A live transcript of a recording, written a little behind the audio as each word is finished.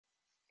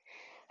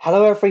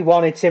Hello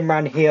everyone, it's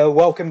Imran here.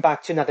 Welcome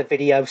back to another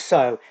video.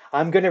 So,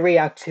 I'm going to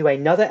react to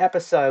another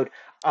episode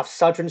of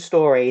Sudrian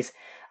Stories,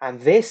 and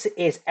this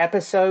is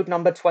episode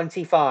number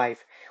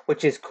 25,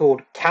 which is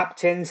called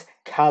Captain's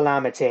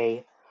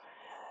Calamity.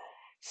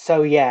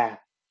 So yeah,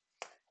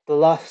 the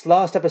last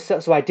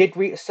episode.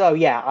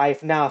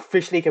 I've now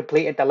officially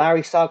completed the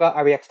Larry saga.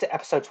 I reacted to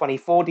episode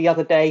 24 the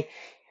other day,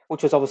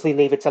 which was obviously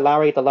Leave It to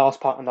Larry, the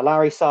last part in the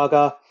Larry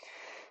saga.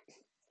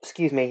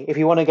 Excuse me. If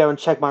you want to go and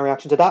check my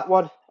reaction to that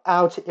one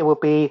out, it will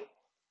be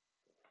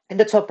in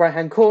the top right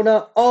hand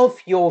corner of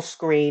your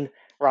screen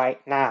right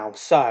now.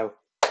 So,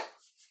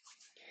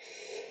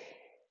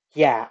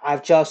 yeah,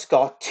 I've just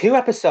got 2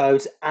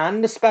 episodes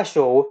and the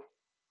special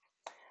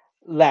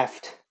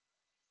left.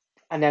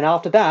 And then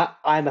after that,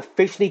 I'm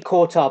officially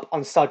caught up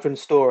on Sudrian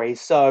Stories.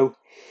 So,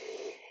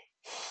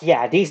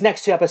 yeah, these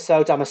next 2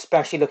 episodes I'm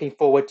especially looking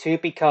forward to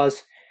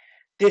because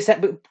this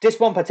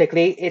one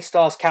particularly, it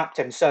stars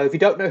Captain. So if you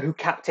don't know who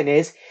Captain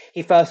is,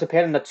 he first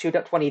appeared in the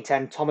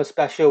 2010 Thomas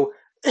special,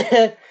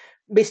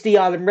 Misty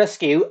Island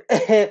Rescue.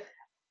 I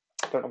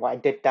don't know why I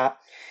did that.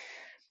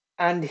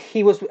 And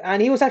he was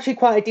actually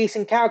quite a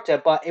decent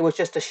character, but it was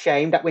just a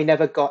shame that we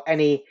never got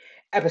any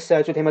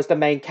episodes with him as the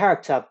main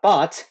character.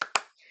 But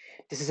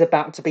this is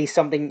about to be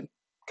something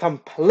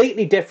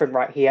completely different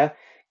right here.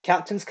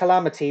 Captain's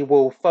Calamity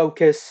will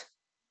focus.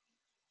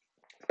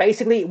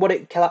 Basically,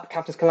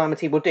 Captain's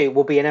Calamity will do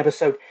will be an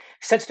episode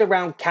centered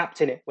around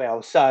Captain. It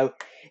will, so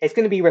it's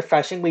going to be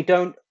refreshing. I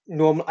don't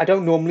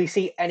normally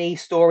see any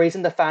stories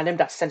in the fandom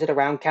that's centered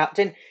around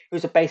Captain,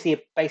 who's basically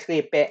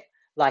a bit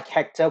like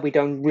Hector. We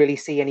don't really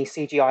see any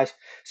CGI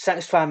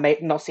fan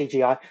made, not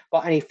CGI,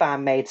 but any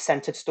fan made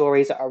centered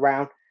stories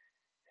around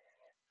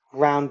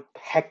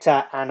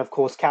Hector and of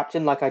course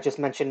Captain, like I just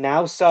mentioned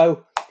now.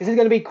 So this is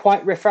going to be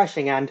quite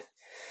refreshing, and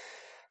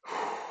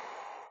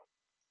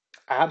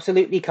I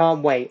absolutely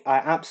can't wait. I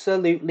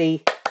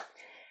absolutely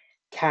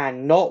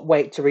cannot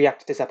wait to react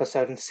to this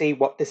episode and see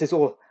what this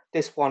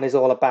one is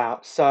all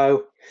about.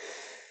 So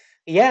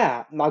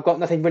yeah, I've got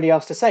nothing really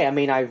else to say. I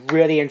mean, I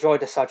really enjoyed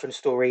the Sudrian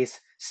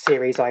Stories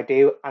series, I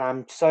do, and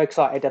I'm so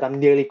excited that I'm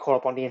nearly caught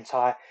up on the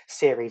entire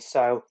series.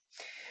 So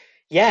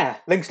yeah,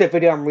 links to the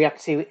video I'm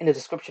reacting to in the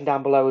description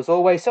down below as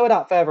always. So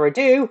without further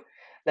ado,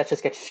 let's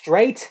just get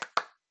straight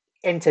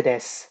into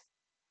this.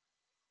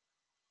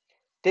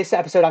 This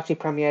episode actually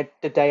premiered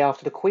the day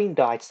after the Queen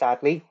died,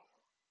 sadly.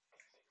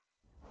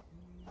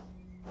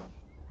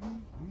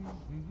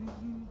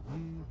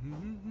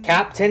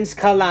 Captain's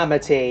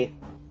Calamity.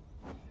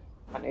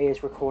 And it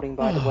is recording,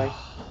 by the way.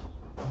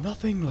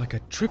 Nothing like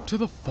a trip to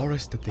the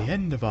forest at the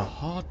end of a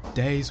hard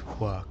day's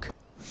work.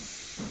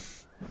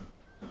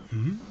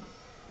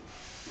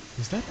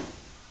 Is that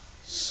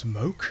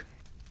smoke?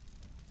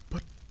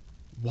 But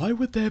why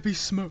would there be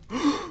smoke?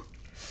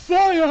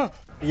 Fire!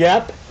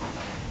 Yep.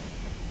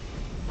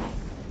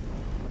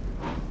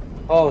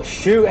 Oh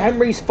shoot,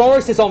 Henry's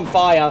forest is on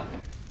fire.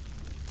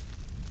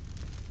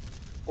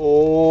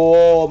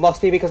 Oh,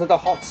 must be because of the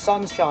hot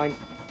sunshine.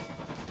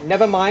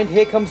 Never mind,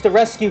 here comes the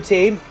rescue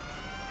team.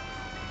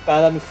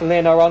 Belle and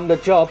Flynn are on the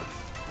job.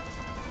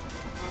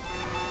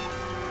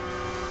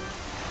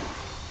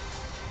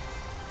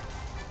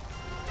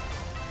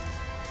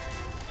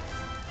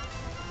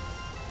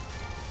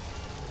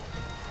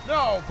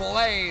 No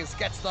blaze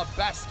gets the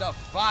best of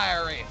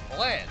fiery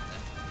Flynn.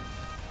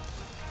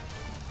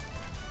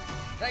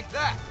 Take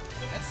that,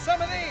 and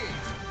some of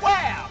these.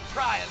 Wow,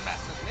 try and mess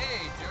with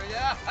me, do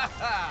ya?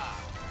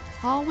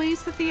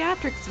 Always the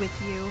theatrics with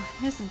you,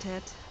 isn't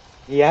it?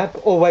 Yep,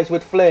 always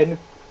with Flynn.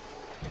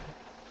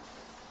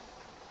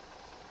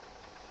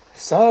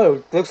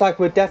 So, looks like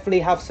we'll definitely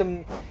have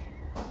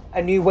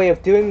a new way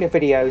of doing the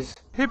videos.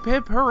 Hip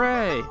hip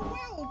hooray!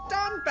 Well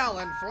done, Belle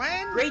and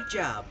Flynn. Great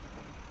job.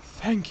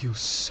 Thank you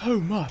so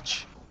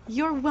much.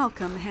 You're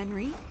welcome,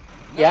 Henry.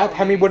 Yep,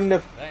 Henry wouldn't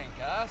have. Thank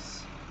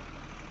us.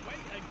 Way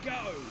to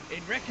go!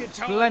 In record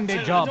time. Splendid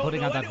too. job I don't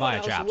putting know out that anyone fire,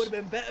 else chaps. would have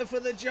been better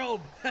for the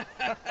job.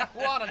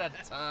 One at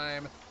a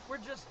time. We're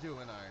just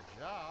doing our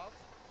job.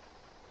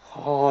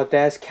 Oh,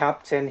 there's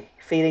Captain.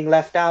 Feeling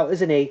left out,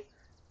 isn't he?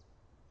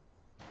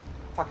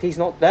 In fact, he's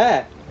not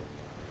there.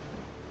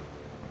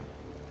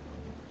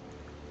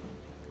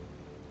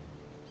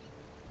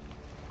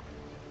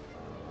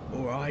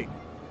 All right,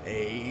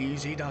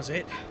 easy does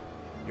it.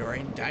 You're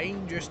in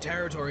dangerous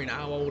territory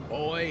now, old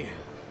boy.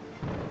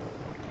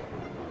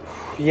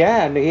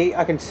 Yeah, and we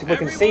can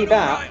see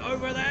that. Right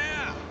over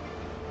there.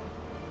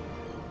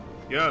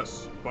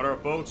 Yes, but our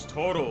boat's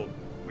totaled.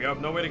 We have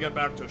no way to get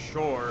back to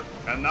shore,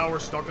 and now we're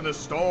stuck in the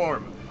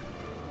storm.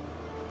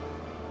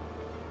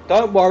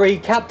 Don't worry,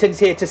 Captain's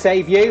here to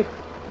save you.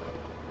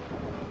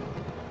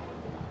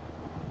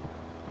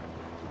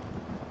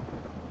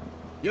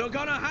 You're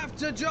gonna have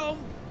to jump.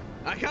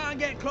 I can't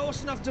get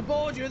close enough to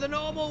board you the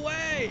normal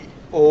way.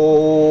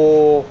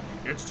 Oh.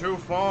 It's too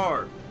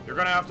far. You're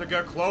gonna have to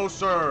get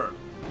closer.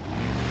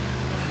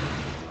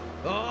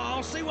 Oh,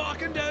 I'll see what I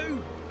can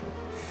do.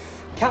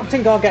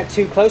 Captain can't get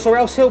too close or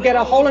else he'll get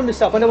a hole in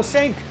himself and it'll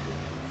sink. Is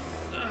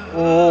this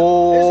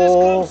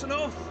Oh. close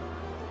enough?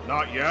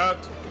 Not yet.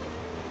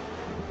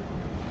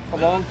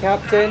 Come on, How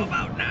Captain.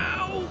 about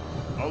now?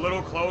 A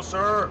little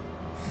closer.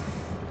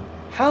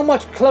 How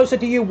much closer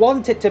do you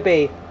want it to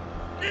be?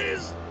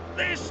 Is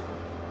this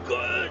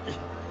good?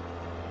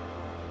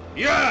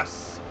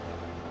 Yes!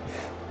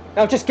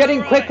 Now just get in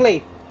All right,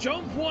 quickly.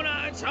 Jump one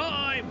at a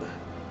time.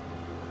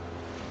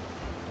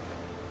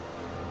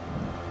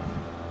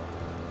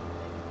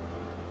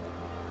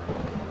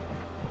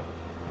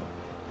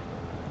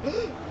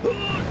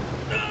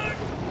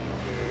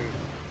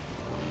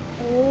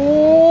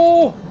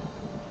 Oh!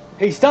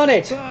 He's done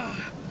it.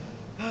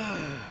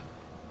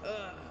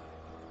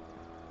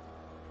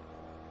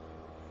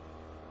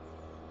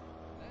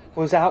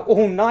 Was out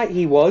all night,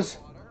 he was.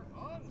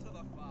 Water onto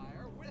the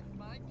fire with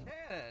my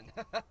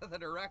cannon. The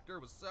director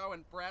was so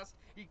impressed,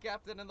 he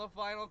kept it in the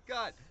final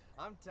cut.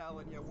 I'm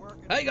telling you,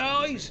 working. Hey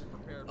guys!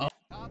 Prepared top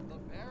the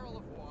barrel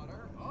of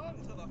water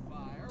onto the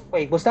fire.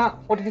 Wait, was that...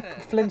 What did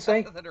Flynn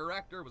say? The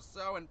director was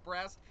so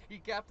impressed, he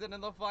kept it in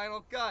the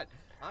final cut.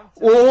 I'm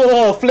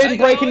Oh, Flynn Hey,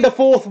 breaking guys. the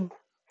fourth...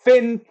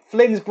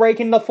 Flynn's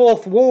breaking the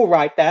fourth wall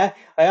right there.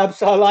 I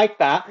absolutely like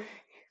that.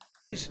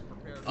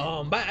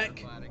 I'm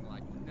back.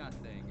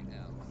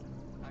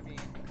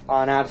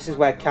 Oh, now this is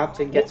where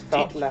Captain gets What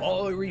felt did left.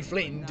 Fiery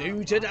Flynn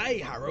do today,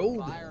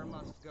 Harold?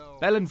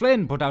 Ellen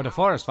Flynn put out a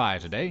forest fire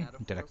today.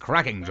 Did a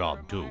cracking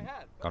job, too.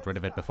 Got rid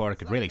of it before it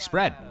could really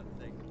spread.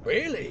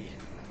 Really?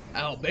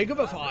 How big of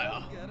a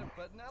fire?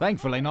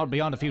 Thankfully not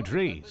beyond a few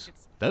trees.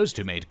 Those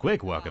two made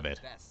quick work of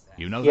it.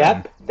 You know them.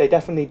 Yep, they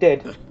definitely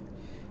did.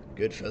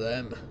 Good for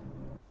them.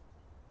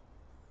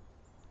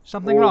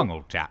 Something wrong,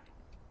 old chap?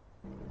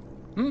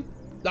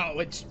 No,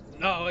 it's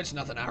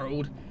nothing,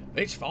 Harold.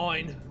 It's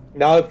fine.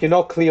 No,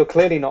 you're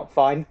clearly not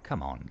fine.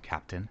 Come on,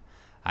 Captain.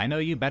 I know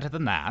you better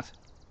than that.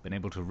 Been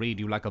able to read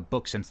you like a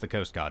book since the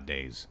Coast Guard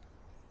days.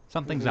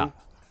 Something's up.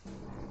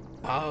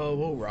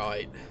 Oh, all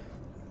right.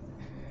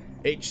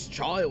 It's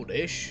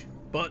childish,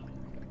 but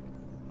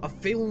I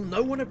feel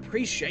no one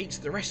appreciates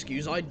the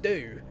rescues I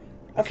do.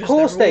 Of because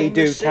course they're all they on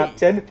the do, sea.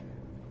 Captain.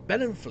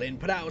 Ben and Flynn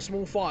put out a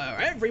small fire.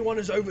 Everyone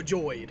is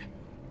overjoyed.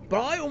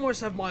 But I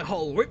almost have my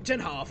hull ripped in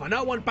half and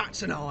no one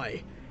bats an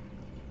eye.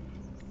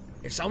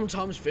 It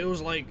sometimes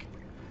feels like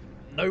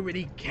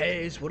nobody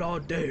cares what I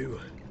do.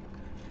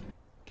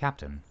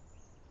 Captain,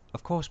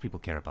 of course people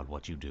care about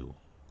what you do.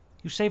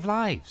 You save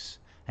lives,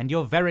 and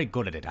you're very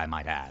good at it, I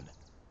might add.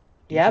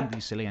 Do you think Yep.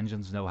 these silly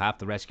engines know half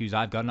the rescues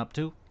I've gotten up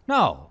to?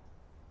 No.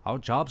 Our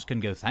jobs can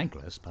go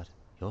thankless, but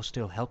you're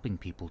still helping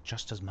people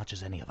just as much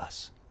as any of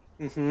us.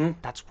 Mm-hmm.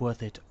 That's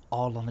worth it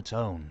all on its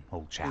own,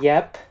 old chap.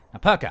 Yep. Now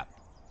perk up.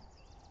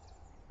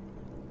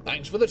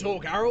 Thanks for the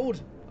talk,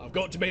 Harold. I've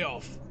got to be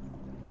off.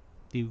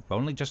 You've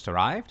only just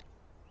arrived?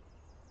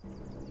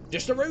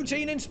 Just a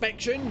routine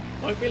inspection.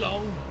 Won't be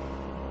long.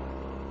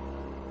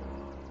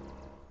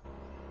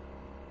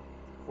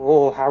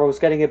 Oh, Harold's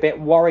getting a bit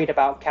worried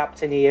about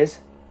Captain, he is.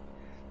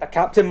 The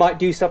Captain might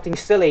do something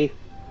silly.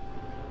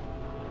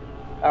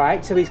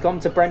 Alright, so he's gone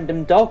to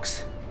Brendan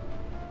Docks.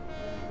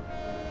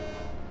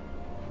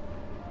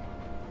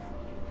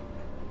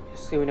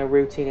 Just doing a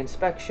routine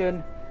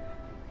inspection.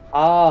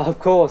 Ah, of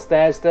course,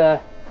 there's the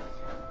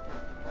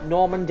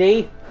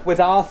Normandy with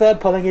Arthur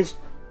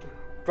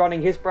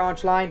running his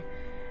branch line.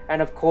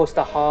 And of course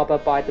the harbour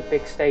by the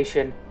big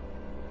station.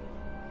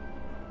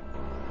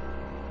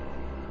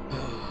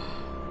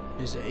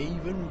 Is it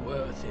even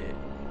worth it?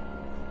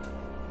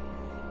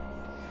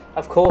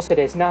 Of course it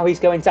is. Now he's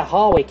going to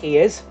Harwick, he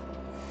is.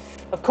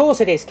 Of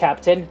course it is,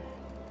 Captain.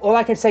 All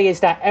I can say is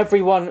that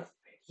everyone...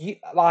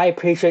 I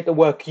appreciate the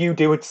work you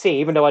do at sea,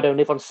 even though I don't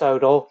live on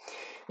Sodor.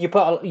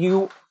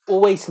 You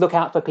always look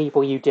out for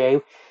people, you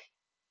do.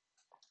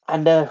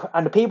 And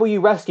the people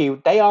you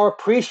rescue, they are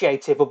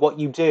appreciative of what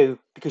you do.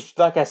 Because,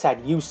 like I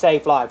said, you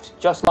save lives,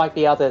 just like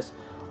the others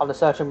on the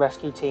search and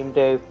rescue team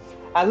do.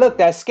 And look,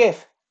 there's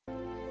Skiff.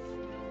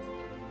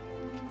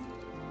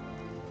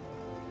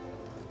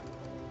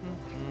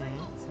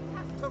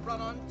 Have to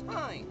run on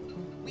time.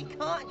 We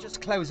can't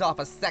just close off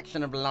a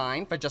section of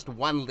line for just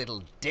one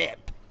little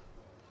dip.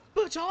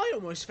 But I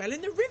almost fell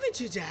in the river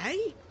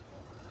today.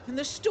 And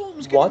the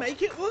storm's What? gonna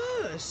make it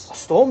worse. A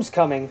storm's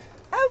coming.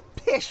 Oh,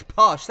 pish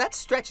posh, that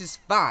stretch is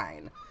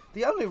fine.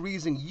 The only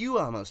reason you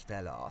almost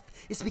fell off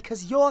is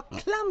because you're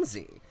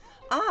clumsy.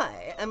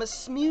 I am a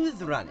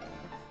smooth running,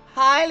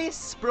 highly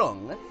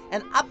sprung,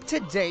 and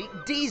up-to-date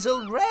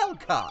diesel rail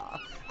car.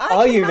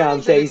 Are you now,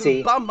 manage a little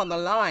Daisy? bump on the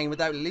line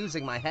without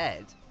losing my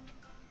head.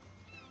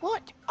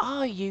 What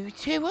are you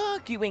two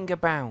arguing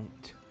about?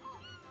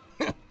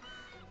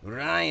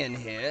 Ryan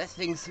here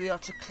thinks we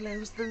ought to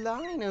close the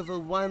line over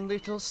one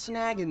little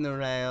snag in the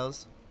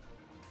rails.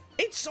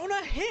 It's on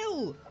a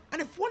hill.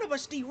 And if one of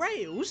us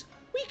derails,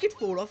 we could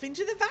fall off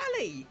into the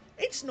valley.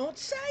 It's not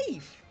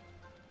safe.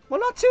 Well,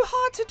 not too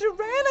hard to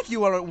derail if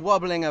you aren't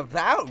wobbling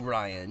about,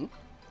 Ryan.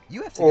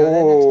 You have to go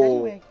there next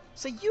anyway,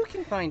 so you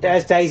can find out.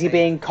 There's if it's Daisy safe,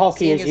 being cocky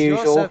seeing as You're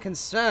usual. so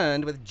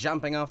concerned with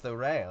jumping off the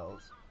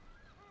rails.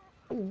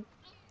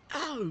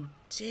 Oh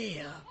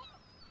dear.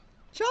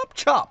 Chop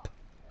chop.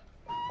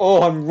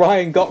 Oh, and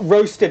Ryan got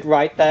roasted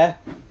right there.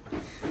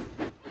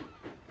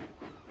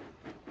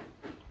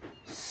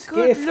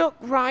 Good Skiff. luck,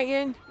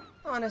 Ryan.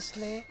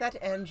 Honestly, that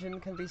engine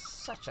can be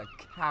such a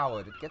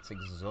coward. It gets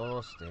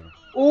exhausting.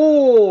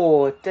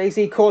 Oh,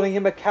 Daisy calling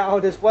him a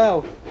coward as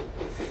well.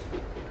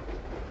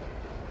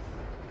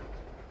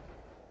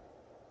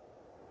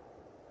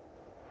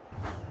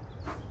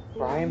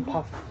 Ryan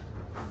Puff.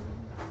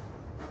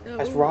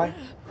 Has Ryan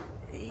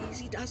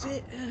Easy does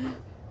it.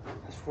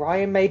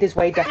 made his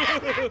way down?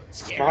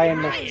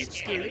 Ryan.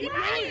 Scary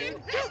Ryan.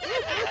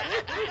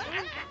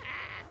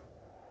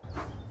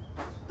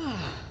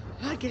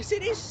 I guess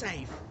it is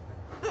safe.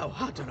 Oh,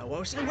 I don't know what I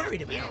was so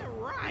worried about.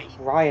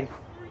 Ryan.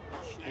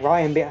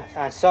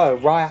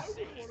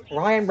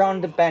 Ryan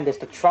rounded the bend as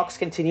the trucks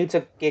continued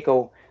to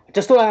giggle. I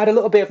just thought I had a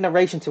little bit of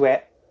narration to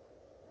it.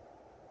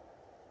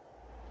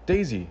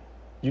 Daisy,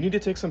 you need to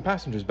take some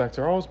passengers back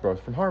to Arlesborough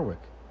from Harwick.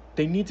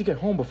 They need to get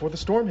home before the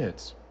storm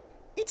hits.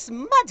 It's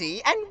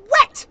muddy and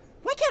wet!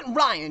 Why can't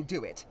Ryan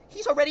do it?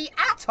 He's already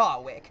at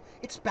Harwick.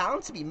 It's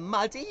bound to be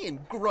muddy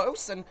and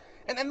gross, and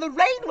then the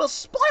rain will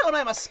spoil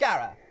my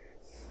mascara.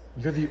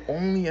 You're the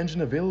only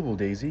engine available,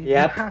 Daisy.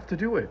 Yep. You have to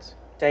do it.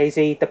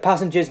 Daisy, the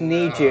passengers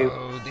need you.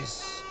 Oh, this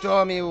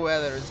stormy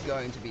weather is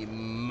going to be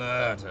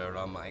murder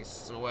on my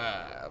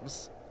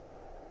swerves.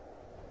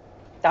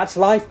 That's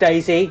life,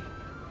 Daisy.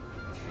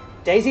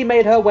 Daisy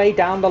made her way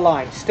down the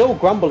line, still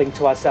grumbling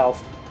to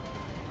herself.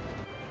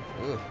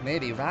 Ooh,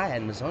 maybe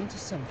Ryan was onto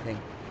something.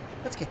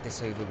 Let's get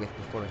this over with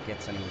before it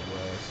gets any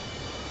worse.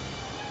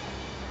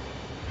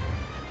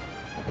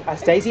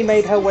 As Daisy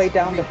made her way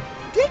down the...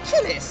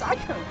 Ridiculous! I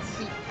can't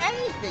see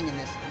anything in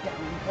this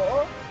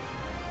downpour.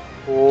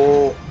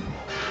 Oh.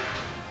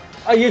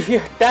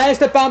 There's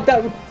the bump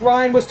that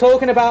Ryan was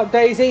talking about,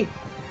 Daisy.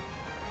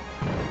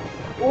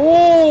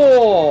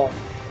 Oh!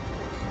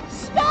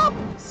 Stop!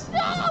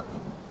 Stop!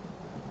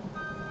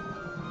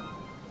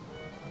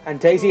 And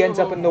Daisy ends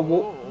up in the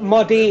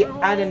muddy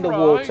and in the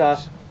water.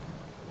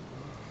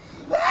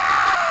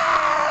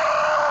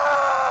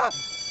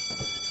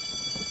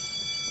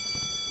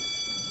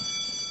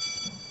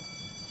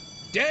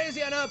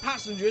 Daisy and her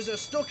passengers are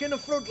stuck in a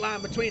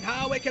floodland between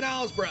Harwick and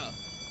Arlesborough.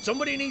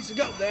 Somebody needs to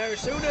go there as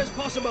soon as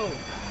possible.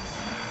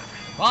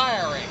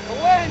 Fiery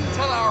Flynn to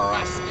the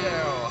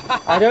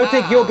rescue! I don't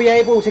think you'll be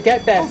able to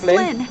get there, Oh,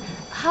 Flynn,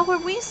 how are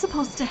we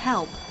supposed to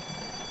help?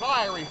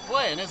 Fiery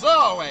Flynn is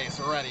always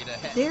ready to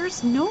hit.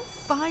 There's no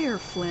fire,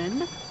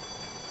 Flynn.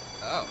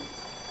 Oh.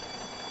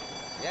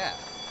 Yeah.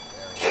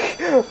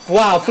 There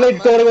Wow, Flynn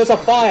thought it was a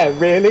fire,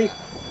 really?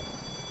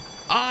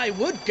 I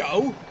would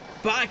go,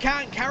 but I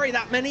can't carry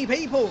that many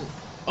people.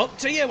 Up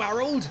to you,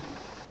 Harold.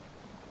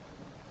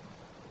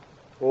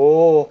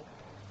 Oh.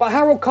 But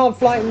Harold can't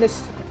fly in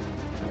this...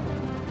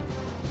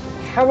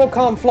 Harold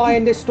can't fly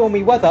in this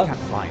stormy weather. Can't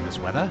fly in this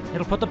weather.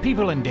 It'll put the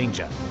people in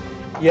danger.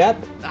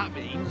 Yep. That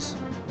means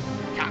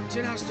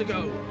Captain has to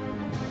go.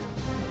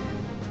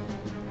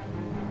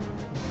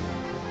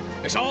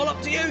 It's all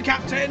up to you,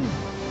 Captain.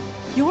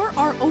 You're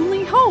our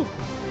only hope.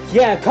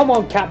 Yeah, come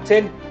on,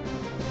 Captain.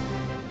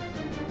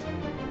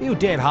 You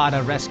did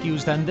harder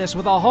rescues than this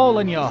with a hole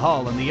in your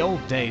hull in the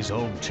old days,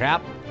 old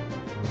chap.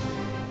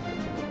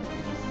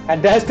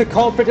 And there's the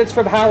confidence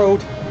from Harold.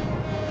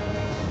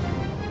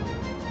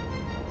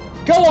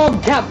 Go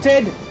on,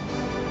 Captain!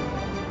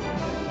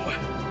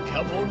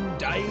 Come on,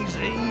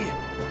 Daisy.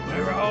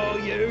 Where are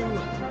you?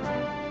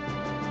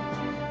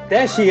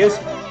 There she is.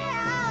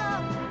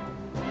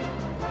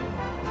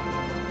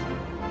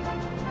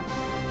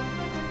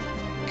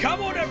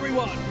 Come on,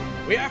 everyone.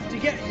 We have to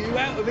get you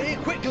out of here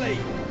quickly.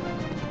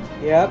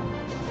 Yep.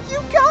 You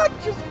can't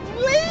just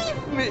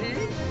leave me!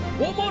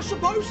 What am I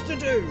supposed to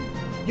do?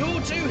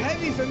 You're too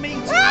heavy for me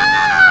to...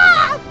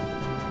 Ah!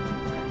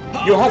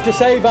 Oh, You'll have to no!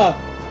 save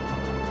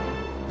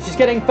her. She's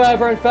getting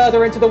further and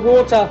further into the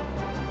water.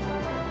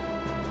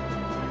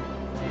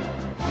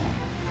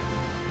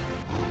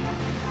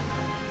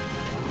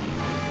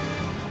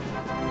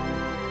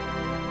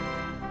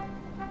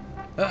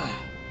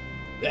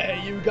 There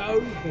you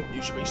go.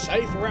 You should be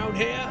safe around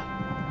here.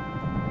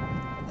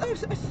 Oh,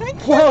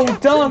 thank you, Well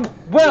Captain. done.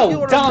 Well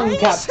You're done, amazing.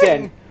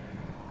 Captain.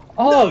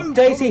 Oh, No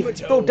Daisy. problem at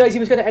Thought all. Daisy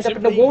was going to end up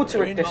in the Simply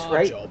water at doing this my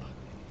rate. job.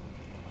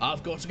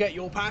 I've got to get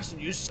your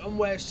passengers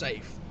somewhere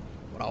safe,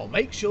 but I'll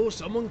make sure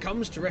someone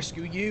comes to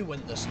rescue you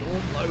when the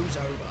storm blows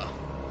over.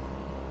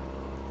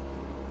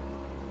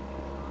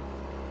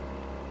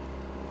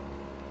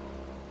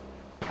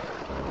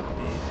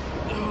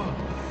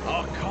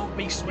 I can't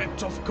be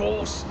swept off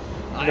course.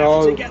 I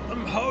No. have to get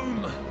them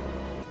home.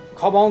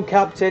 Come on,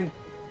 Captain.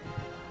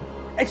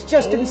 It's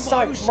just in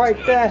sight Almost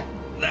right there.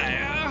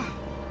 There.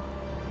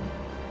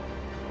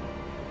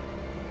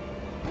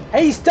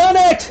 He's done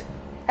it!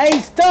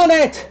 He's done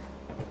it!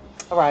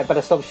 Alright,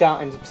 better stop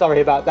shouting.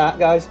 Sorry about that,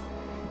 guys.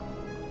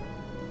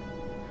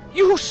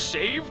 You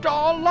saved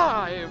our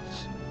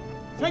lives.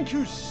 Thank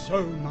you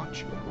so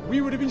much. We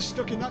would have been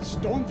stuck in that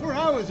storm for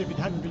hours if it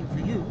hadn't been for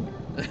you.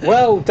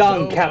 Well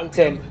done, You're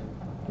Captain. welcome.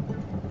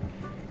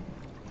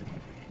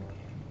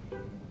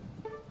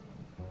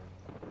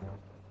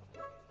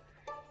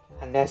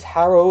 And there's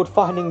Harold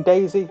finding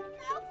Daisy.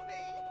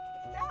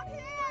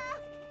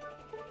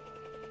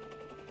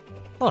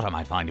 Thought I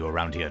might find you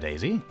around here,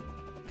 Daisy.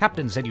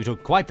 Captain said you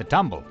took quite the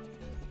tumble.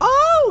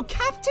 Oh,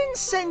 Captain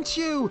sent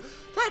you!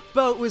 That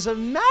boat was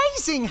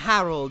amazing,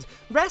 Harold.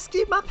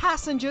 Rescued my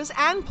passengers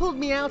and pulled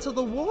me out of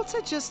the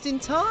water just in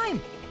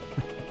time.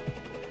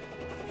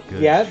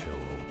 Good Yep. show,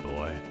 old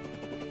boy.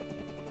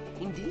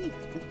 Indeed.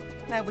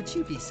 Now, would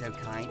you be so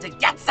kind to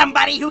get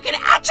somebody who can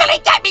actually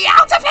get me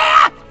out of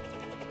here?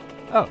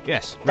 Oh,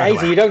 yes. right Daisy,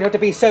 away. you don't have to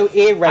be so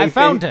ear-raping. I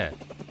found her.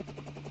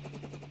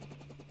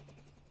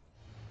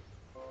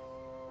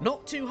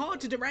 Not too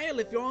hard to derail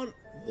if you aren't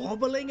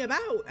wobbling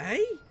about, eh?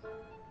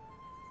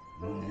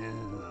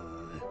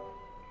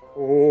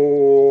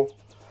 Oh,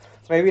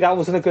 maybe that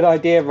wasn't a good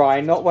idea,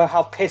 Ryan. Not well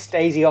how pissed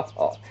Daisy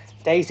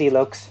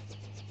looks.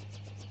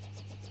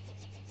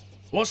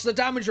 What's the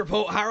damage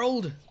report,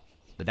 Harold?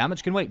 The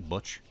damage can wait,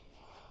 Butch.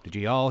 Did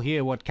you all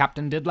hear what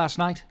Captain did last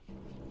night?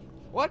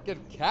 What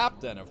could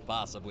Captain have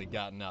possibly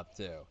gotten up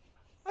to?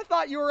 I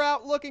thought you were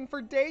out looking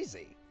for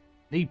Daisy.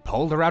 He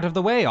pulled her out of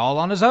the way all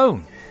on his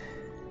own.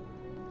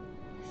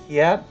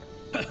 Yep.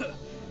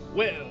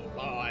 Well,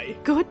 I...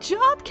 Good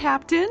job,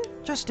 Captain.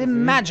 Just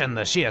imagine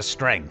the sheer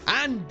strength.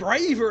 And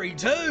bravery,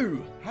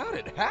 too! How'd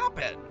it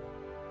happen?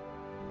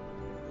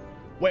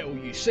 Well,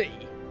 you see,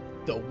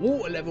 the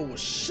water level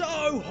was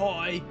so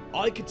high,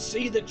 I could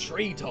see the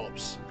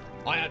treetops.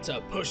 I had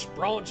to push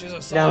branches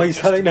aside. Now he's just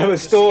to telling be them able a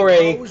to see where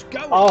story. I was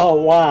going. Oh,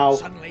 wow.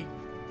 Suddenly,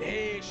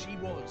 there she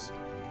was.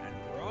 And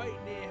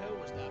right near her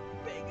was the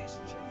biggest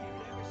tree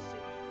you've ever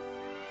seen.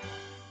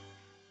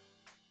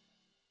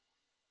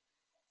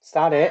 Is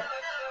that it?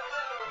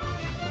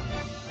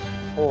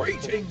 Oh,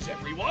 Greetings,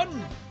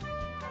 everyone!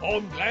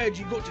 I'm glad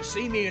you got to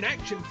see me in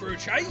action for a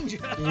change.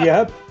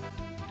 yep.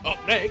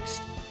 Up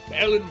next,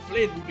 Belle and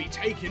Flynn will be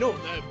taking on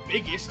the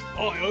biggest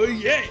fire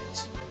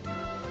yet.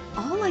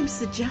 All I'm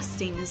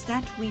suggesting is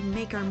that we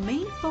make our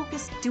main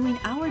focus doing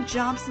our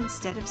jobs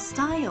instead of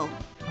style.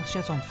 Our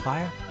shed's on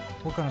fire.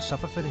 We're gonna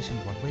suffer for this in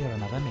one way or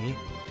another, mate.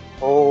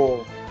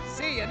 Oh.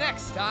 See you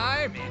next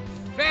time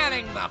in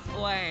Fanning the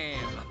Flame.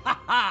 Ha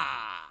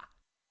ha!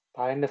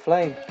 Find the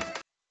flame.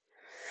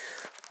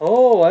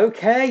 Oh,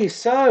 okay.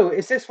 So,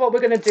 is this what we're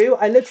going to do?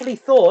 I literally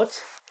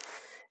thought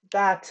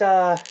that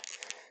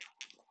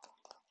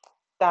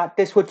that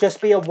this would just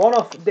be a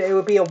one-off. It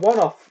would be a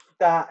one-off.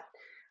 That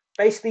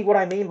basically what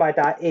I mean by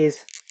that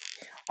is,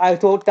 I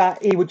thought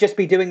that he would just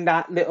be doing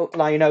that little,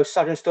 like, you know,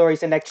 Sudrian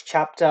Stories, the next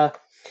chapter,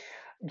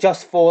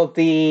 just for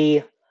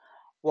the,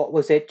 what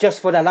was it? Just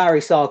for the Larry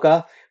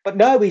saga. But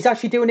no, he's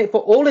actually doing it for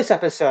all his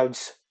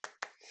episodes.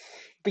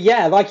 But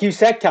yeah, like you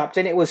said,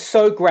 Captain, it was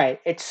so great.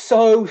 It's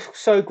so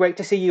great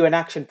to see you in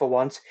action for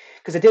once.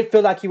 Because it did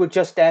feel like you were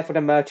just there for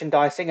the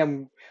merchandising.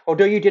 And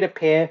although you did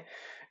appear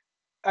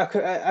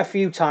a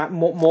few times,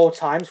 more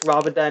times,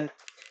 rather than...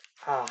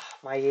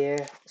 my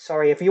ear.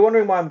 Sorry, if you're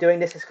wondering why I'm doing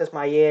this, it's because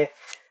my ear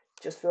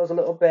just feels a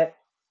little bit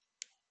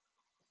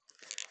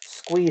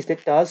squeezed,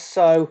 it does.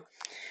 So,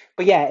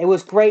 but yeah, it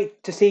was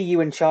great to see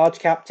you in charge,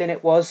 Captain.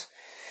 It was.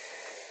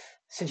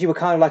 Since you were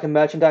kind of like a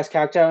merchandise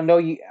character, I know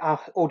you,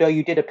 although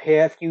you did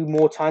appear a few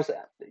more times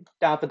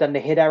rather than the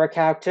Hid era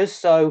characters.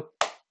 So,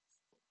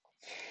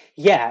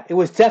 yeah, it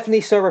was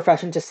definitely so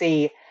refreshing to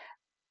see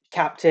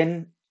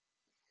Captain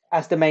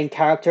as the main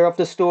character of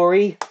the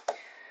story.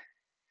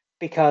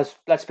 Because,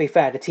 let's be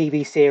fair, the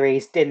TV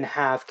series didn't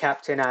have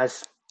Captain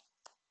as,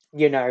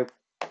 you know,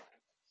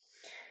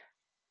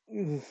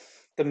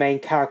 the main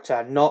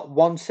character. Not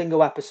one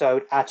single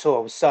episode at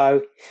all.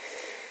 So,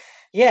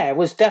 yeah, it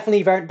was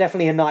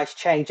definitely a nice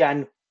change,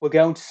 and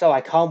so I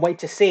can't wait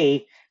to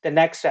see the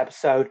next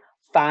episode,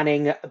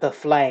 Fanning the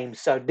Flame.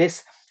 So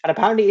this, and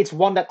apparently it's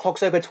one that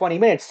clocks over 20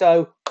 minutes,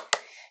 so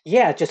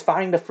yeah, just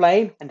Fanning the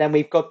Flame, and then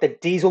we've got the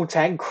Diesel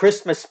Tank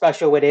Christmas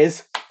special it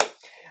is,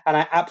 and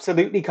I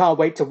absolutely can't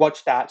wait to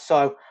watch that,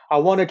 so I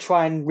want to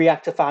try and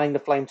react to Fanning the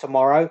Flame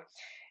tomorrow.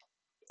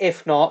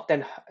 If not,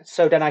 then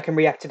I can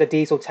react to the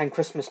Diesel Tank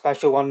Christmas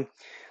special on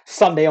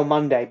Sunday or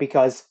Monday,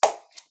 because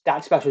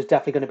that special is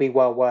definitely going to be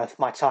well worth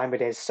my time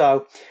it is.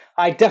 So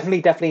I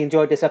definitely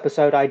enjoyed this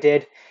episode. I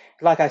did.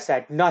 Like I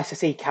said, nice to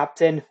see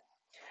Captain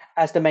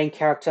as the main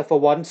character for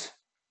once.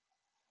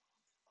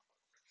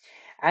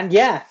 And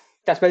yeah,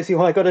 that's basically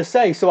all I got to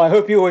say. So I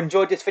hope you all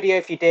enjoyed this video.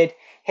 If you did,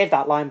 hit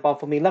that like button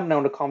for me. Let me know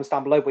in the comments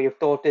down below what you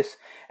thought this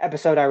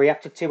episode I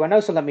reacted to. And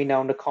also let me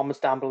know in the comments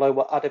down below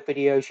what other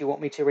videos you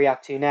want me to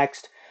react to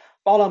next.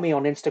 Follow me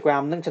on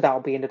Instagram, link to that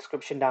will be in the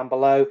description down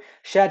below.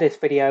 Share this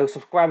video,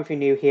 subscribe if you're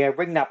new here,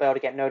 ring that bell to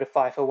get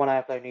notified for when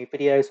I upload new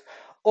videos,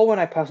 or when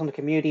I post on the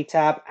community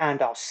tab,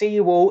 and I'll see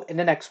you all in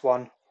the next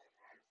one.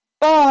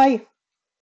 Bye!